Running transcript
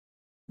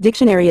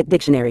Dictionary at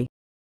dictionary.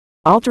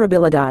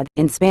 Alterabilidad,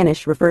 in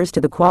Spanish, refers to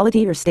the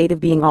quality or state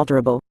of being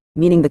alterable,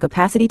 meaning the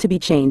capacity to be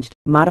changed,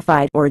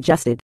 modified, or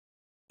adjusted.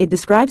 It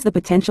describes the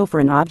potential for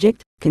an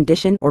object,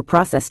 condition, or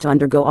process to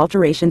undergo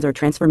alterations or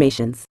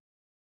transformations.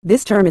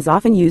 This term is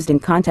often used in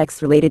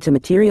contexts related to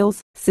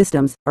materials,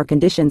 systems, or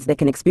conditions that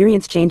can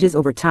experience changes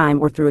over time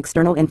or through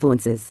external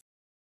influences.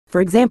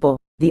 For example,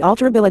 the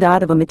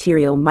alterabilidad of a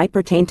material might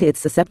pertain to its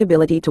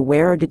susceptibility to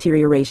wear or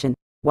deterioration,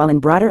 while in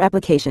broader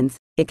applications,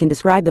 it can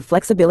describe the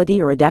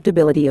flexibility or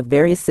adaptability of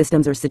various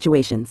systems or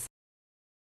situations.